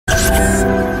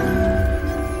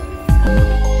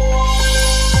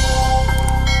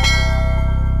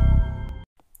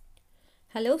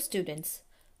Hello students,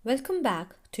 welcome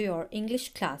back to your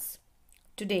English class.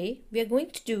 Today we are going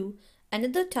to do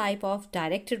another type of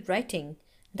directed writing,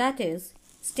 that is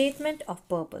statement of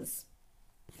purpose.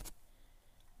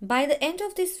 By the end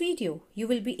of this video, you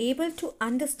will be able to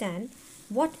understand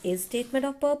what is statement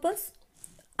of purpose,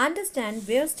 understand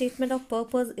where statement of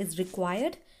purpose is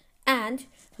required, and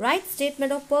write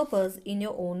statement of purpose in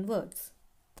your own words.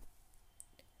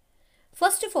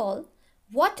 First of all,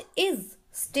 what is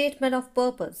statement of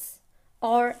purpose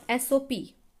or SOP?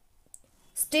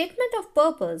 Statement of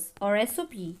purpose or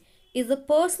SOP is a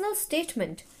personal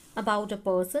statement about a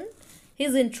person,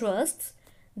 his interests,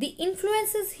 the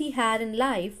influences he had in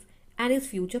life, and his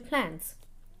future plans.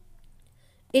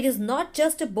 It is not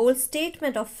just a bold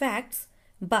statement of facts,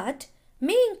 but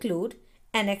may include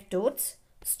anecdotes,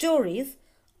 stories,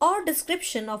 or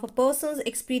description of a person's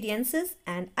experiences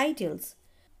and ideals.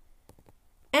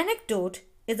 Anecdote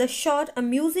is a short,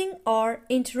 amusing, or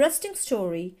interesting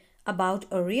story about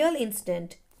a real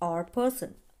incident or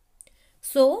person.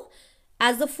 So,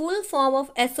 as the full form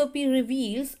of SOP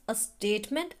reveals, a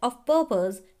statement of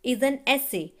purpose is an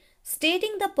essay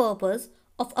stating the purpose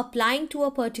of applying to a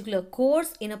particular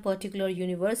course in a particular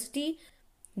university.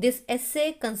 This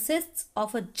essay consists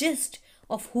of a gist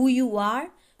of who you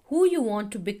are, who you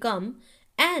want to become,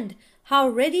 and how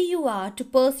ready you are to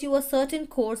pursue a certain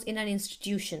course in an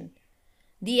institution.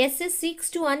 The essay seeks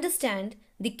to understand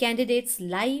the candidate's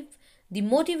life, the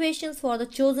motivations for the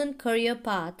chosen career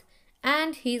path,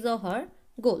 and his or her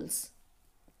goals.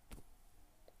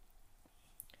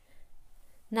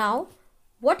 Now,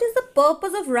 what is the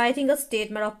purpose of writing a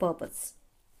statement of purpose?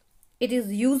 It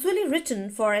is usually written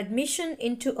for admission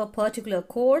into a particular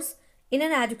course in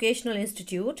an educational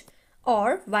institute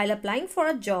or while applying for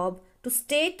a job to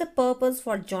state the purpose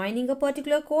for joining a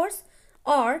particular course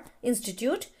or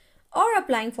institute or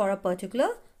applying for a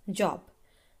particular job.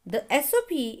 The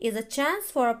SOP is a chance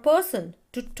for a person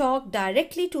to talk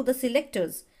directly to the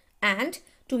selectors and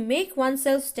to make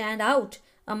oneself stand out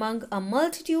among a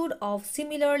multitude of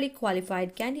similarly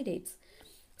qualified candidates.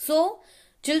 So,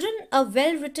 children, a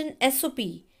well-written SOP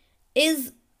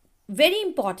is very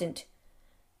important.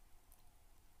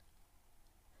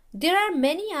 There are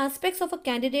many aspects of a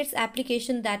candidate's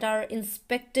application that are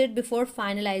inspected before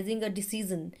finalizing a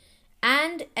decision,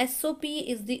 and SOP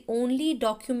is the only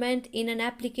document in an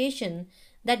application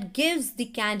that gives the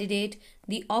candidate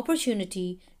the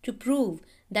opportunity to prove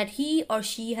that he or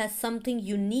she has something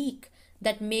unique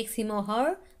that makes him or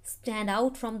her stand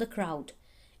out from the crowd.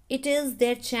 It is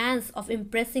their chance of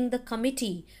impressing the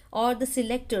committee or the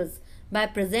selectors by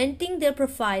presenting their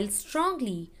profile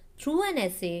strongly through an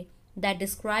essay that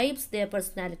describes their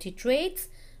personality traits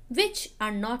which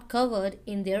are not covered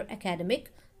in their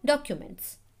academic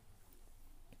documents.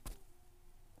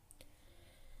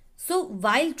 So,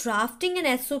 while drafting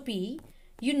an SOP,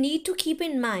 you need to keep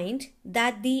in mind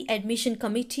that the admission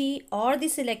committee or the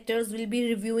selectors will be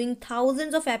reviewing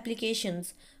thousands of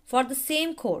applications for the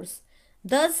same course.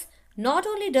 Thus, not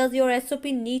only does your SOP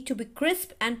need to be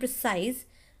crisp and precise,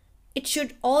 it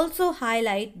should also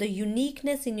highlight the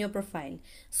uniqueness in your profile.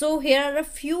 So, here are a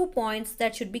few points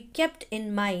that should be kept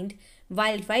in mind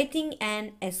while writing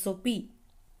an SOP.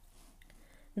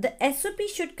 The SOP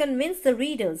should convince the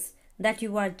readers that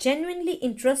you are genuinely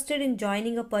interested in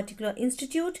joining a particular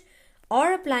institute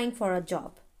or applying for a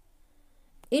job.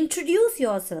 Introduce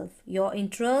yourself, your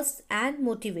interests and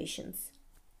motivations.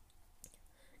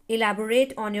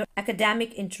 Elaborate on your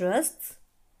academic interests.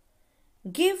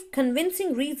 Give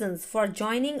convincing reasons for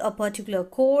joining a particular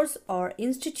course or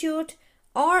institute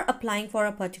or applying for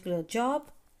a particular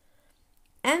job.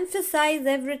 Emphasize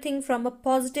everything from a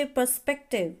positive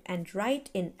perspective and write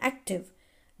in active,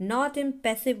 not in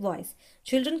passive voice.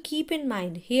 Children, keep in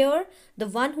mind here the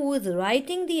one who is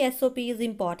writing the SOP is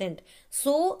important.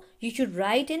 So you should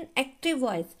write in active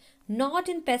voice, not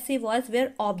in passive voice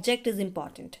where object is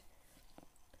important.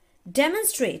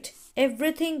 Demonstrate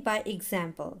everything by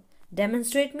example.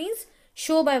 Demonstrate means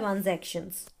show by one's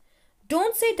actions.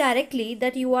 Don't say directly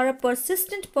that you are a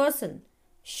persistent person.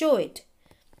 Show it.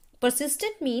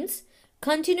 Persistent means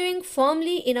continuing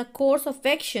firmly in a course of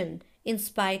action in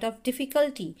spite of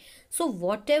difficulty. So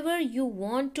whatever you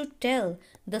want to tell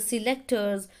the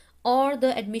selectors or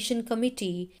the admission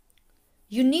committee,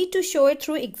 you need to show it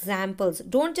through examples.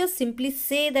 Don't just simply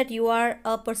say that you are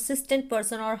a persistent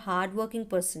person or hardworking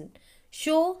person.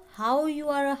 Show how you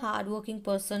are a hardworking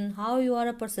person, how you are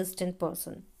a persistent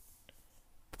person.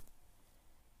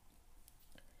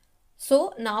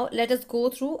 So now let us go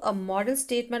through a model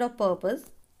statement of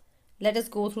purpose. Let us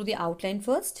go through the outline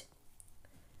first.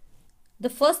 The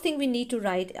first thing we need to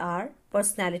write are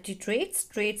personality traits.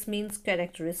 Traits means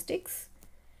characteristics.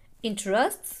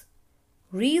 Interests.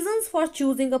 Reasons for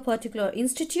choosing a particular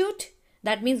institute.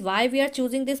 That means why we are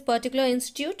choosing this particular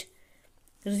institute.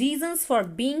 Reasons for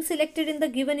being selected in the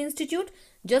given institute.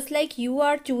 Just like you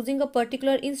are choosing a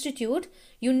particular institute,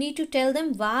 you need to tell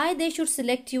them why they should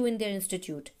select you in their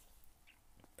institute.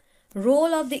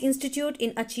 Role of the institute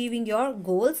in achieving your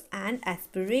goals and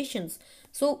aspirations.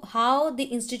 So how the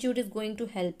institute is going to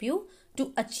help you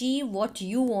to achieve what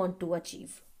you want to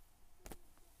achieve.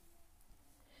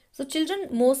 So children,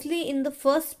 mostly in the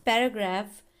first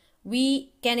paragraph,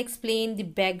 we can explain the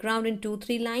background in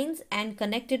 2-3 lines and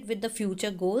connect it with the future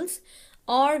goals,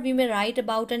 or we may write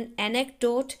about an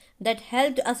anecdote that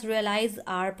helped us realize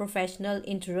our professional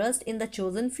interest in the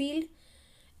chosen field.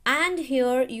 And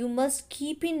here you must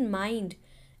keep in mind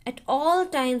at all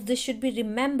times, this should be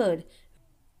remembered,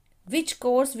 which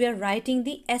course we are writing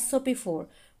the SOP for.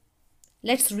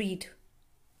 Let's read.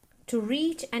 To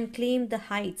reach and claim the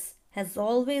heights has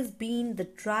always been the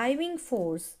driving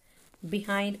force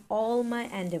behind all my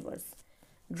endeavors.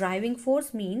 Driving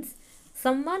force means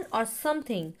someone or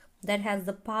something that has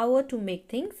the power to make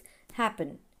things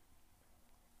happen.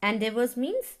 Endeavors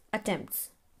means attempts.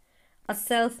 A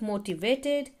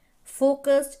self-motivated,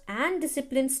 focused and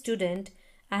disciplined student,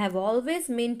 I have always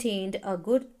maintained a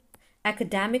good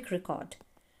academic record.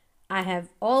 I have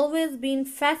always been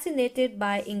fascinated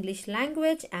by English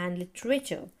language and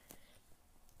literature.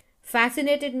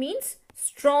 Fascinated means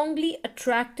strongly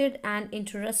attracted and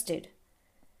interested.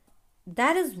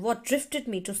 That is what drifted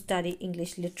me to study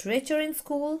English literature in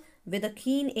school with a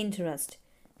keen interest.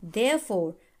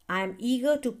 Therefore, I am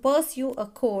eager to pursue a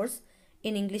course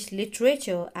in English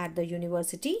literature at the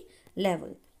university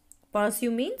level.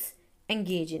 Pursue means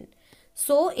engage in.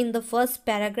 So, in the first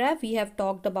paragraph, we have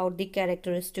talked about the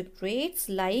characteristic traits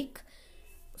like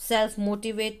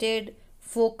self-motivated,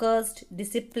 focused,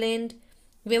 disciplined.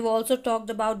 We have also talked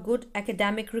about good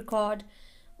academic record.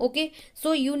 Okay,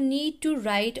 so you need to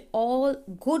write all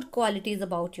good qualities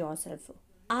about yourself.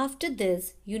 After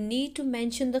this, you need to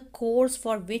mention the course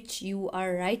for which you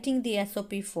are writing the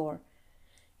SOP for.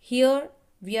 Here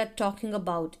we are talking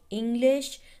about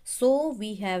English, so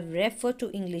we have referred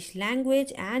to English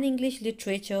language and English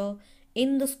literature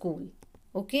in the school.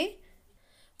 Okay.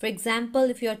 For example,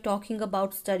 if you are talking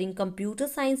about studying computer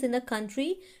science in a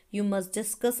country, you must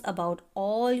discuss about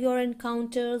all your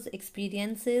encounters,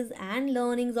 experiences and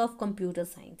learnings of computer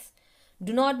science.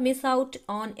 Do not miss out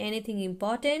on anything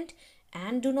important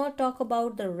and do not talk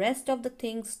about the rest of the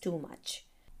things too much.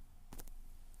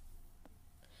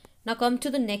 Now come to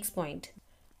the next point.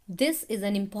 This is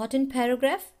an important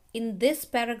paragraph. In this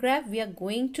paragraph, we are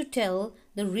going to tell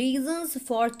the reasons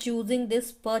for choosing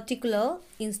this particular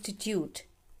institute.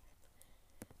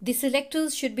 The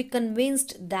selectors should be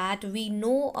convinced that we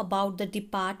know about the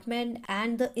department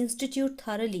and the institute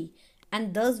thoroughly,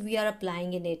 and thus we are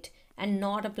applying in it and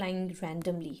not applying it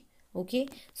randomly. Okay,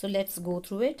 so let's go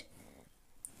through it.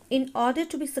 In order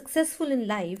to be successful in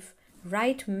life,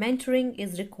 right mentoring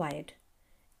is required.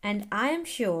 And I am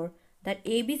sure that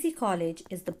ABC College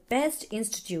is the best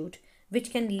institute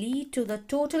which can lead to the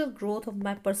total growth of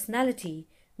my personality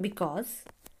because,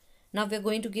 now we are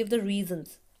going to give the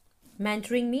reasons.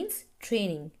 Mentoring means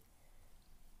training.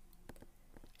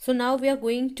 So now we are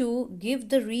going to give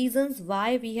the reasons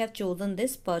why we have chosen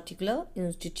this particular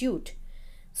institute.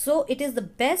 So it is the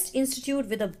best institute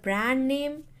with a brand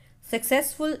name,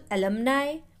 successful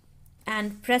alumni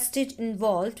and prestige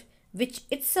involved, which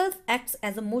itself acts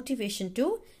as a motivation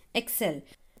to excel.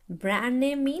 Brand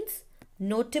name means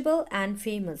notable and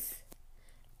famous.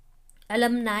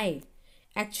 Alumni.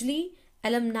 Actually,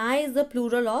 alumni is the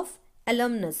plural of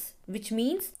alumnus, which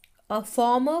means a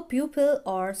former pupil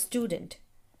or student.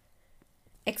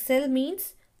 Excel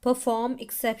means perform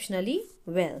exceptionally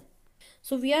well.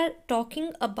 So we are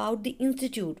talking about the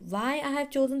institute. Why I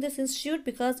have chosen this institute?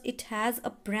 Because it has a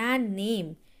brand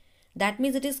name. That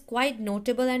means it is quite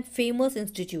notable and famous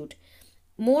institute.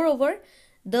 Moreover,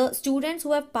 the students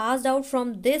who have passed out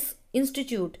from this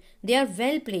institute, they are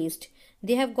well placed.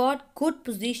 They have got good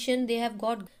position. They have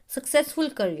got successful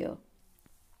career.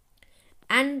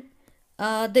 And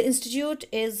the institute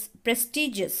is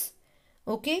prestigious.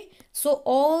 Okay, so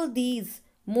all these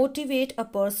motivate a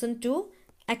person to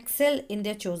excel in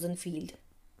their chosen field.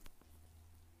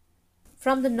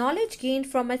 From the knowledge gained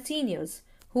from my seniors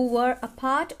who were a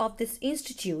part of this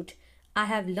institute, I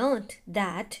have learnt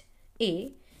that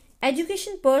A.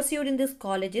 Education pursued in this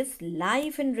college is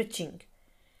life enriching,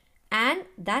 and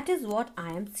that is what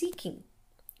I am seeking.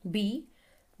 B.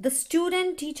 The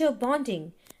student-teacher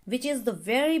bonding, which is the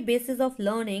very basis of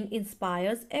learning,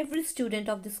 inspires every student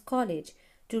of this college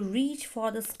to reach for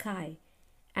the sky.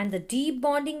 And the deep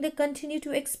bonding they continue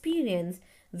to experience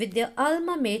with their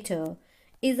alma mater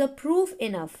is a proof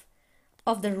enough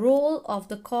of the role of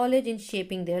the college in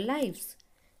shaping their lives.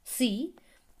 See,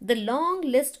 the long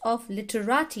list of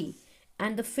literati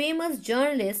and the famous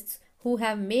journalists who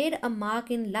have made a mark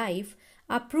in life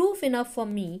are proof enough for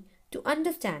me to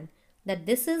understand that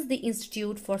this is the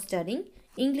institute for studying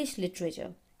English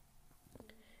literature.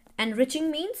 Enriching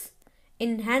means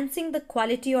enhancing the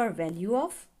quality or value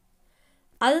of.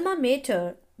 Alma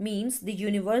mater means the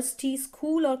university,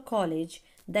 school, or college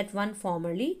that one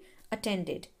formerly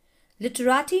attended.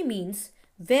 Literati means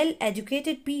well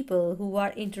educated people who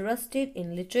are interested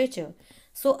in literature.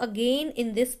 So, again,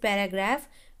 in this paragraph,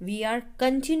 we are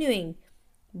continuing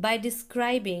by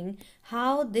describing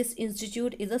how this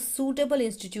institute is a suitable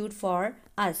institute for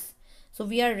us. So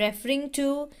we are referring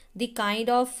to the kind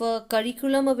of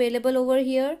curriculum available over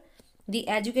here, the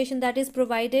education that is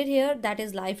provided here, that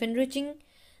is life enriching.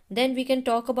 Then we can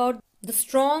talk about the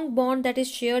strong bond that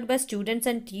is shared by students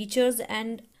and teachers,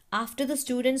 and after the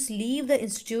students leave the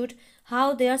institute,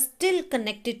 how they are still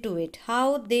connected to it,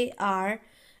 how they are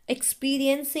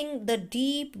experiencing the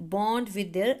deep bond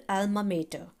with their alma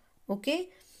mater. Okay,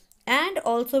 and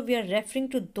also we are referring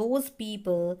to those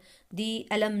people, the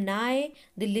alumni,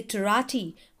 the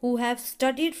literati who have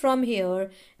studied from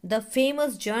here, the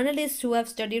famous journalists who have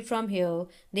studied from here.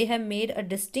 They have made a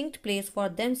distinct place for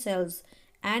themselves,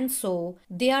 and so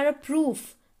they are a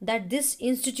proof that this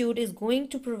institute is going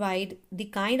to provide the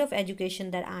kind of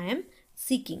education that I am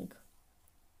seeking.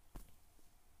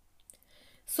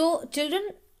 So children,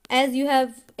 as you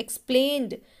have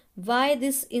explained why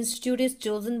this institute is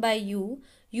chosen by you,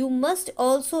 you must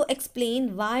also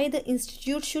explain why the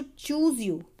institute should choose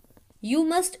you. You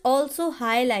must also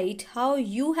highlight how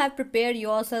you have prepared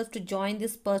yourself to join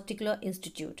this particular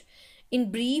institute.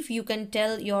 In brief, you can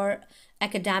tell your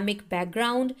academic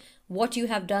background, what you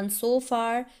have done so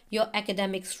far, your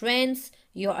academic strengths,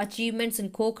 your achievements in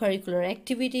co-curricular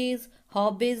activities,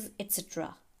 hobbies,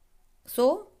 etc.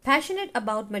 So, passionate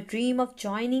about my dream of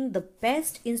joining the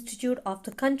best institute of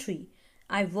the country,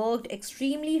 I worked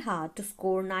extremely hard to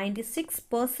score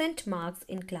 96% marks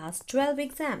in class 12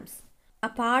 exams.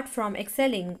 Apart from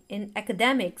excelling in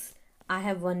academics, I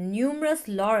have won numerous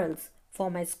laurels for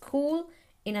my school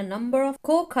in a number of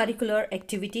co-curricular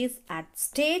activities at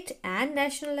state and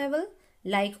national level,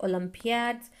 like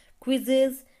Olympiads,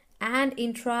 quizzes, and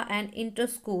intra and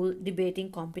inter-school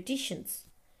debating competitions.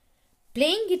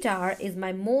 Playing guitar is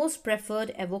my most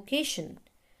preferred avocation.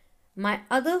 My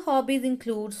other hobbies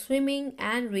include swimming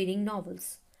and reading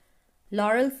novels.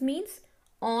 Laurels means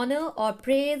honor or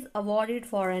praise awarded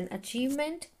for an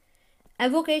achievement.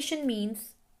 Avocation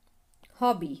means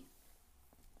hobby.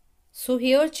 So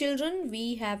here children,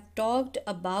 we have talked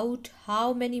about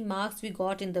how many marks we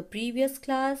got in the previous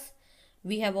class.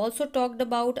 We have also talked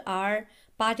about our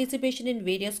participation in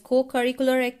various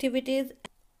co-curricular activities.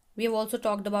 We have also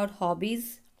talked about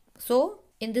hobbies. So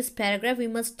in this paragraph, we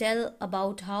must tell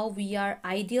about how we are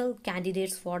ideal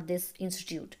candidates for this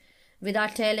institute. With our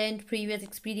talent, previous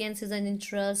experiences and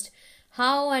interest,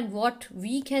 how and what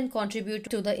we can contribute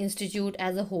to the institute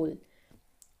as a whole.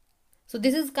 So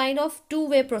this is kind of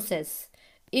two-way process.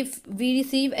 If we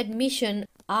receive admission,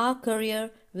 our career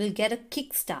will get a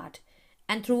kickstart.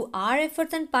 And through our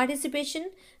efforts and participation,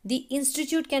 the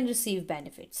institute can receive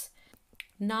benefits.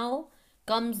 Now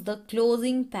comes the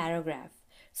closing paragraph.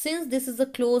 Since this is a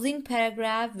closing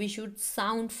paragraph, we should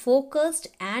sound focused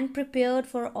and prepared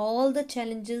for all the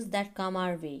challenges that come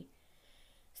our way.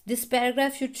 This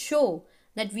paragraph should show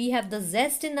that we have the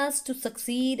zest in us to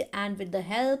succeed, and with the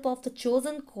help of the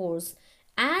chosen course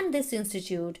and this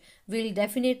institute, we'll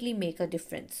definitely make a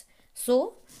difference.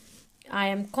 So, I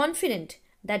am confident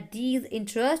that these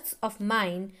interests of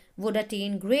mine would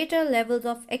attain greater levels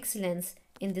of excellence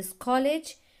in this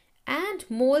college and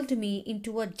mold me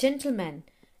into a gentleman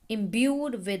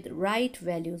imbued with right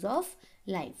values of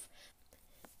life.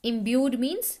 Imbued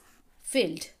means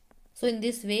filled. So in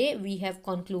this way, we have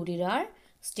concluded our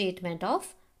statement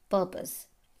of purpose.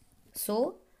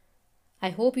 So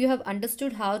I hope you have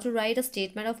understood how to write a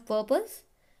statement of purpose.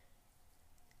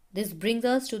 This brings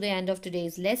us to the end of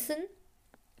today's lesson.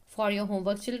 For your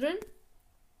homework, children,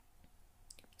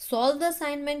 solve the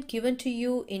assignment given to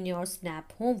you in your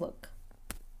SNAP homework.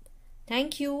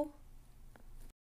 Thank you.